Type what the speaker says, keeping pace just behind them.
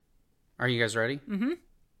Are you guys ready? Mm-hmm.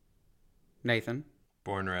 Nathan?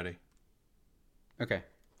 Born ready. Okay.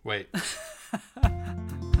 Wait.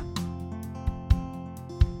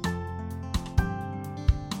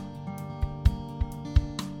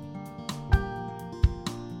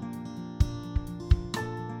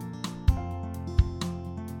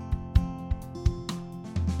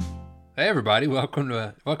 Hey everybody, welcome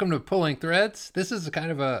to Pulling Threads. This is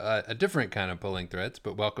kind of a different kind of Pulling Threads,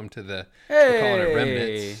 but welcome to we're calling it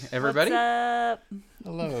Remnants. Everybody? What's up?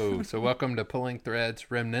 Hello. So welcome to Pulling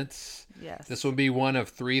Threads Remnants. Yes. This will be one of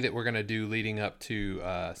 3 that we're going to do leading up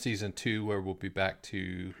to season 2, where we'll be back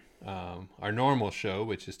to our normal show,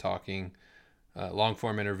 which is talking long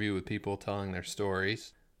form interview with people telling their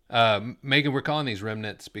stories. Megan, we're calling these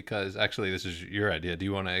remnants because actually this is your idea. Do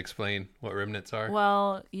you want to explain what remnants are?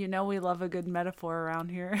 Well, you know we love a good metaphor around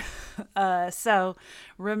here. So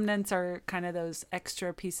remnants are kind of those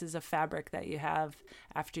extra pieces of fabric that you have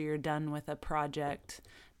after you're done with a project.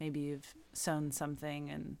 Maybe you've sewn something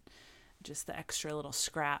and just the extra little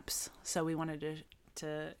scraps. So we wanted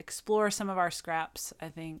to explore some of our scraps, I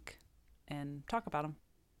think, and talk about them.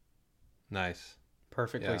 Nice.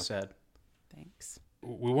 Perfectly said. Thanks.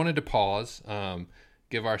 We wanted to pause,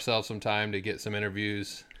 give ourselves some time to get some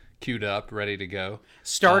interviews queued up, ready to go.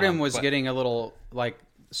 Stardom was getting a little,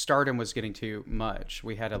 stardom was getting too much.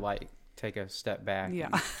 We had to, take a step back. Yeah.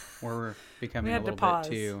 We're becoming We a had to little pause.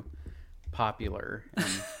 bit too popular.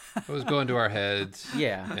 And, It was going to our heads.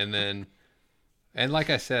 yeah. And like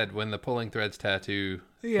I said, when the Pulling Threads tattoo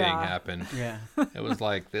thing happened, Yeah. it was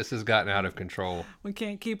like, this has gotten out of control. We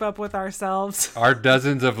can't keep up with ourselves. Our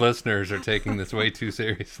dozens of listeners are taking this way too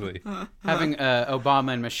seriously. Having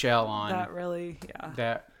Obama and Michelle on, That really,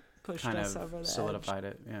 that pushed kind us of over the solidified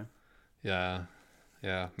it. Yeah.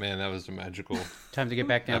 Yeah. Man, that was a magical Time to get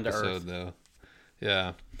back down to episode, earth. though.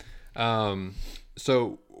 Yeah.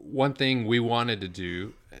 So one thing we wanted to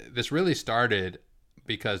do, this really started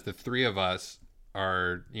because the 3 of us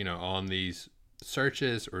are, on these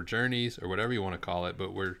searches or journeys or whatever you want to call it,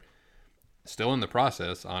 but we're still in the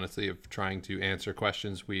process, honestly, of trying to answer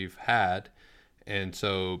questions we've had. And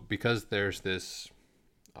so because there's this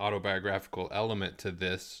autobiographical element to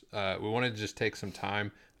this, we wanted to just take some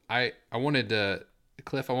time. I wanted to,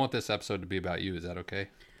 Cliff, I want this episode to be about you. Is that okay?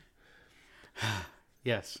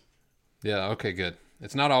 Yes. Yeah. Okay, good.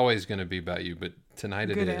 It's not always going to be about you, but tonight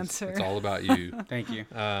it Good is. answer. It's all about you. Thank you.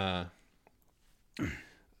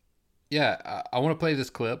 Yeah, I want to play this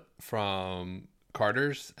clip from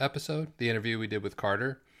Carter's episode, the interview we did with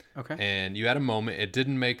Carter. Okay. And you had a moment. It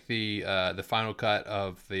didn't make the final cut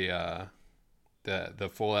of the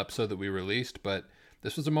full episode that we released, but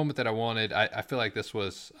this was a moment that I wanted. I feel like this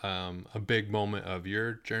was a big moment of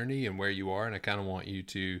your journey and where you are, and I kind of want you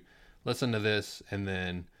to listen to this and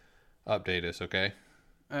then update us, okay?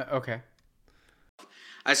 Okay.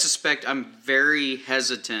 I suspect I'm very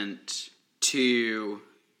hesitant to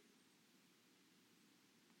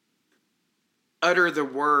utter the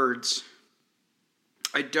words,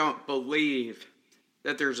 I don't believe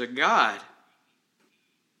that there's a God,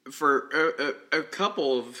 for a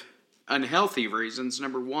couple of unhealthy reasons.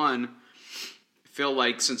 Number one, I feel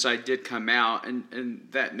like since I did come out and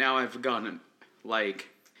that now I've gone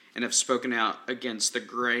and have spoken out against the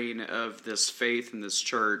grain of this faith in this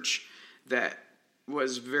church that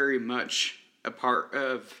was very much a part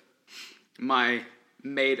of my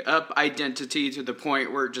made up identity to the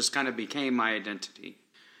point where it just kind of became my identity.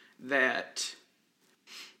 That,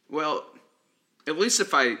 well, at least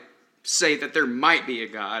if I say that there might be a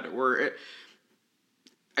God,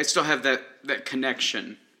 I still have that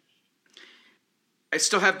connection. I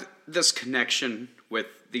still have this connection with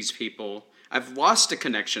these people. I've lost a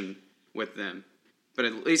connection with them, but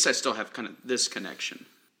at least I still have kind of this connection.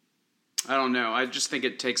 I don't know. I just think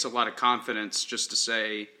it takes a lot of confidence just to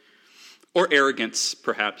say... Or arrogance,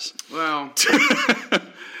 perhaps. Well...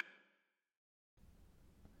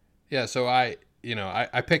 Yeah, so I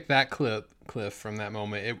picked that clip, Cliff, from that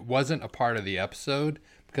moment. It wasn't a part of the episode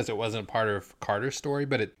because it wasn't part of Carter's story,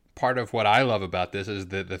 but part of what I love about this is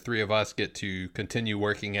that the 3 of us get to continue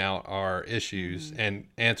working out our issues and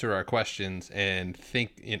answer our questions and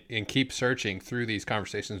think and keep searching through these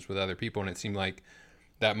conversations with other people. And it seemed like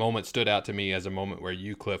that moment stood out to me as a moment where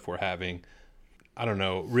you, Cliff, were having, I don't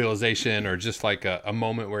know, realization or just like a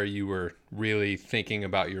moment where you were really thinking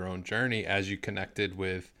about your own journey as you connected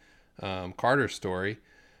with Carter's story.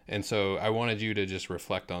 And so I wanted you to just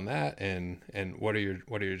reflect on that and what are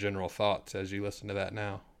your general thoughts as you listen to that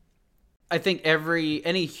now? I think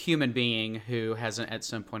any human being who hasn't at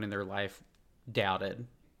some point in their life doubted,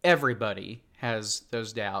 everybody has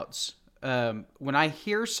those doubts. When I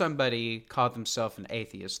hear somebody call themselves an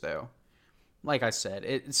atheist, though, like I said,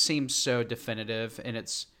 it seems so definitive, and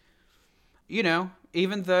it's,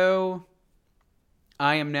 even though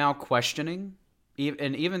I am now questioning,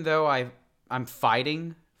 and even though I'm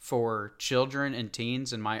fighting for children and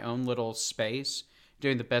teens in my own little space,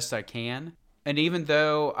 doing the best I can, and even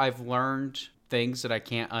though I've learned things that I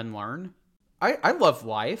can't unlearn, I love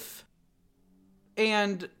life,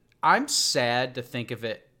 and I'm sad to think of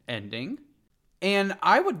it ending, and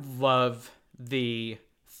I would love the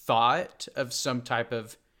thought of some type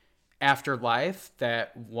of afterlife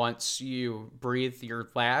that once you breathe your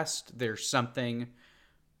last, there's something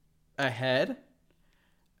ahead.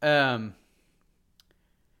 I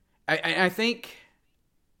think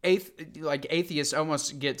atheist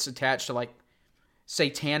almost gets attached to like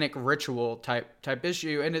satanic ritual type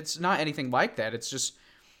issue, and it's not anything like that. It's just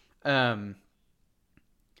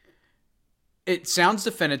it sounds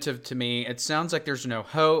definitive to me. It sounds like there's no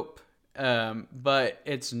hope, but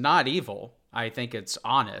it's not evil. I think it's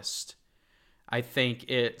honest. I think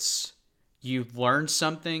it's you learn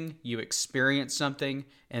something, you experience something,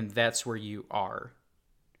 and that's where you are.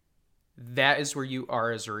 That is where you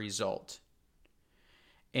are as a result.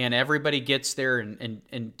 And everybody gets there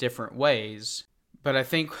in different ways. But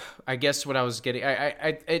I guess what I was getting,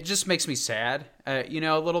 it just makes me sad, a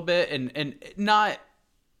little bit, and not,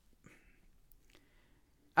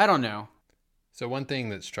 I don't know. So one thing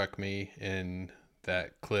that struck me in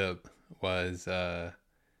that clip was, I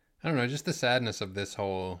don't know, just the sadness of this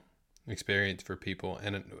whole experience for people.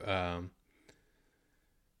 And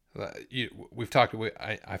we've talked,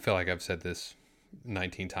 I feel like I've said this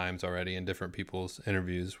 19 times already in different people's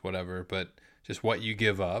interviews, whatever, but just what you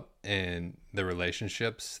give up and the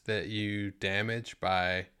relationships that you damage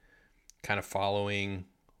by kind of following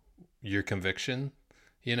your conviction,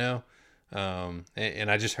 and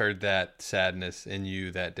I just heard that sadness in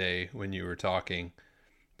you that day when you were talking,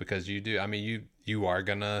 because you do. I mean, you are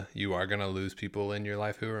gonna lose people in your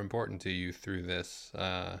life who are important to you through this.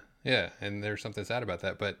 Yeah, and there's something sad about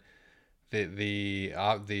that. But the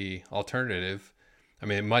alternative, I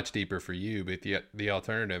mean, much deeper for you, but the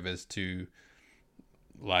alternative is to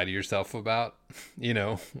lie to yourself about,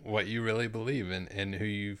 what you really believe in and who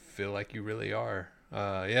you feel like you really are.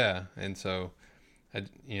 Yeah, and so, I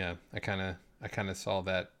kind of saw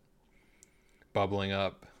that bubbling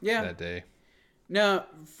up that day. No,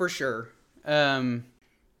 for sure.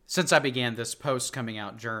 Since I began this post coming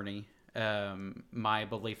out journey, my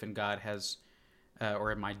belief in God has,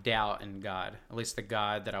 or my doubt in God, at least the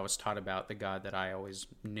God that I was taught about, the God that I always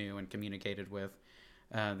knew and communicated with,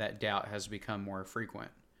 that doubt has become more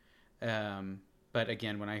frequent. But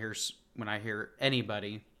again, when I hear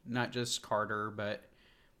anybody, not just Carter, but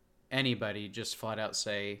anybody just flat out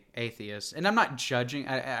say atheist, and I'm not judging,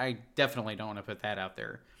 I definitely don't want to put that out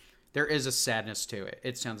there. There is a sadness to it.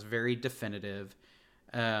 It sounds very definitive.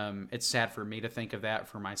 It's sad for me to think of that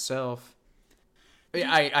for myself.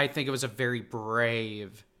 I think it was a very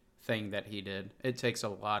brave thing that he did. It takes a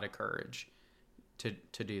lot of courage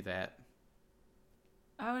to do that.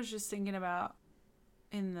 I was just thinking about,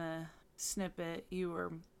 in the snippet, you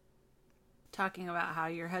were talking about how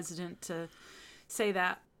you're hesitant to say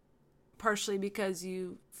that partially because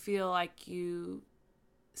you feel like you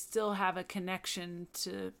still have a connection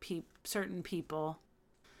to certain people,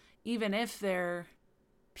 even if they're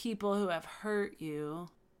people who have hurt you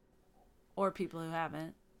or people who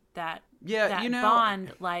haven't. That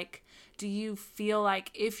bond, like, do you feel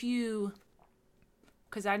like if you,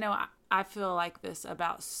 because I know I feel like this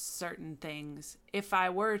about certain things, if I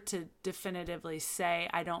were to definitively say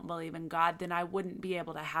I don't believe in God, then I wouldn't be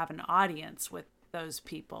able to have an audience with those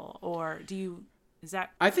people. Or is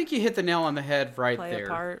that, I think you hit the nail on the head right play there. a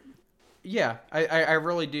part? Yeah, I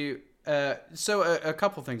really do. So a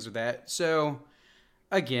couple things with that. So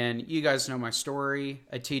again, you guys know my story.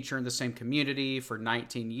 A teacher in the same community for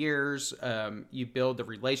 19 years. You build the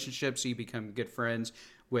relationships, so you become good friends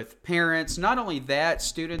with parents. Not only that,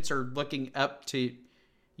 students are looking up to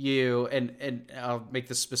you, and I'll make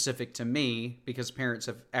this specific to me because parents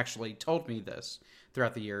have actually told me this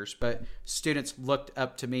throughout the years, but students looked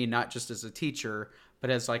up to me not just as a teacher, but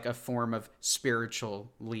as like a form of spiritual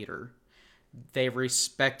leader. They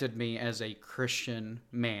respected me as a Christian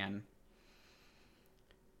man.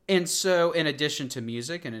 And so in addition to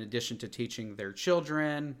music and in addition to teaching their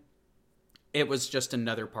children, it was just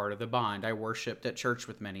another part of the bond. I worshiped at church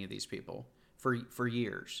with many of these people for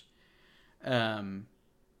years. And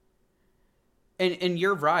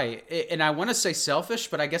you're right. And I want to say selfish,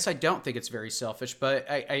 but I guess I don't think it's very selfish. But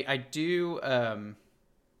I do.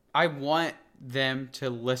 I want them to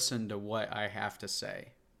listen to what I have to say,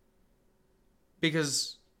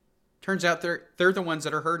 because turns out they're the ones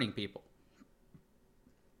that are hurting people.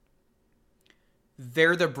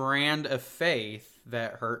 they're the brand of faith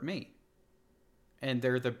that hurt me. And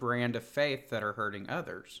they're the brand of faith that are hurting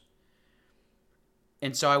others.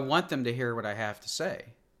 And so I want them to hear what I have to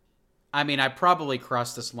say. I mean, I probably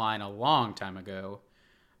crossed this line a long time ago,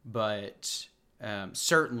 but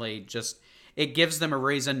certainly just it gives them a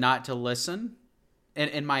reason not to listen. And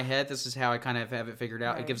in my head, this is how I kind of have it figured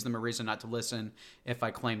out. Right. It gives them a reason not to listen if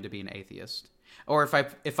I claim to be an atheist, or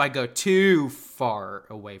if I go too far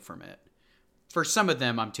away from it. For some of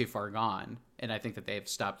them, I'm too far gone, and I think that they've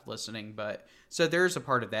stopped listening. But so there's a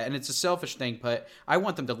part of that, and it's a selfish thing, but I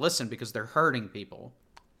want them to listen because they're hurting people.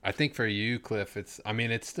 I think for you, Cliff, it's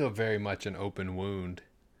still very much an open wound.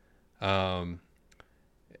 And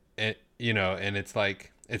it's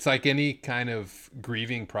like any kind of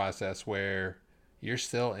grieving process where you're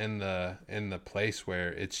still in the place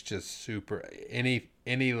where it's just super, any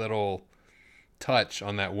little touch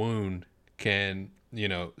on that wound can,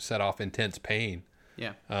 set off intense pain.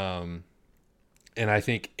 Yeah. And I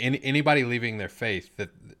think anybody leaving their faith, that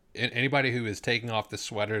anybody who is taking off the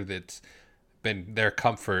sweater that's been their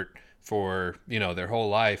comfort for, their whole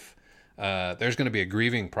life, there's going to be a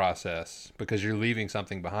grieving process because you're leaving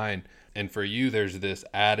something behind. And for you, there's this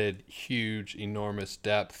added huge, enormous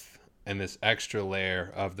depth and this extra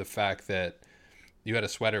layer of the fact that you had a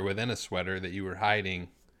sweater within a sweater that you were hiding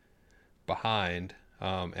behind.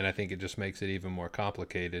 And I think it just makes it even more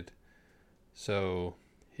complicated. So,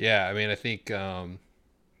 yeah, I mean, I think the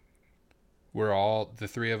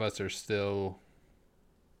three of us are still,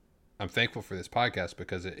 I'm thankful for this podcast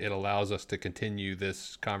because it allows us to continue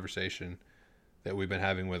this conversation that we've been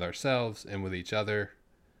having with ourselves and with each other.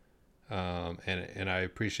 And I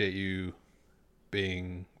appreciate you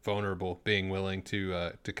being vulnerable, being willing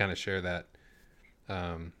to kind of share that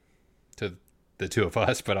to the two of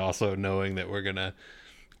us, but also knowing that we're going to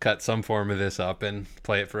cut some form of this up and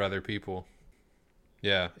play it for other people.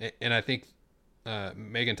 Yeah. And I think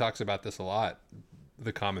Megan talks about this a lot,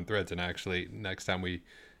 the common threads. And actually, next time we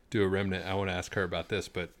do a remnant, I want to ask her about this.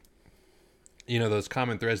 But, those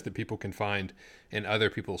common threads that people can find in other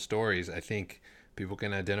people's stories, I think people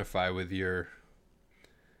can identify with the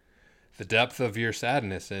depth of your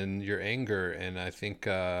sadness and your anger. And I think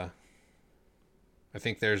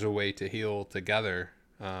there's a way to heal together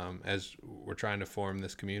as we're trying to form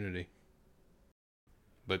this community.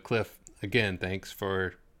 But Cliff, again, thanks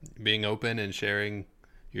for being open and sharing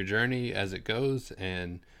your journey as it goes.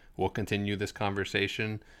 And we'll continue this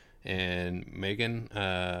conversation. And Megan,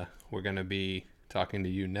 we're going to be talking to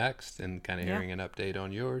you next and kind of hearing an update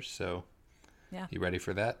on yours. So yeah, you ready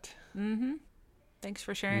for that? Mm-hmm. Thanks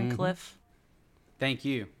for sharing, Cliff. Thank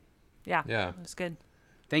you. Yeah. Yeah. It was good.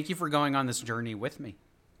 Thank you for going on this journey with me.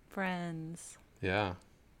 Friends. Yeah.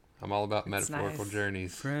 I'm all about metaphorical nice.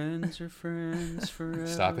 journeys. Friends are friends forever.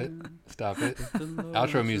 Stop it.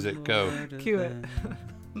 Outro music, go. Cue it.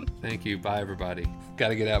 Thank you. Bye, everybody. Got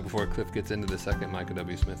to get out before Cliff gets into the second Michael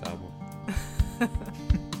W. Smith album.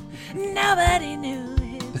 Nobody knew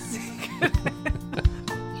his secret.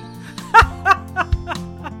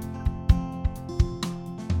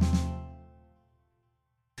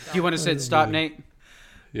 Do you want to say stop, Nate?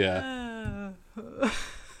 Yeah.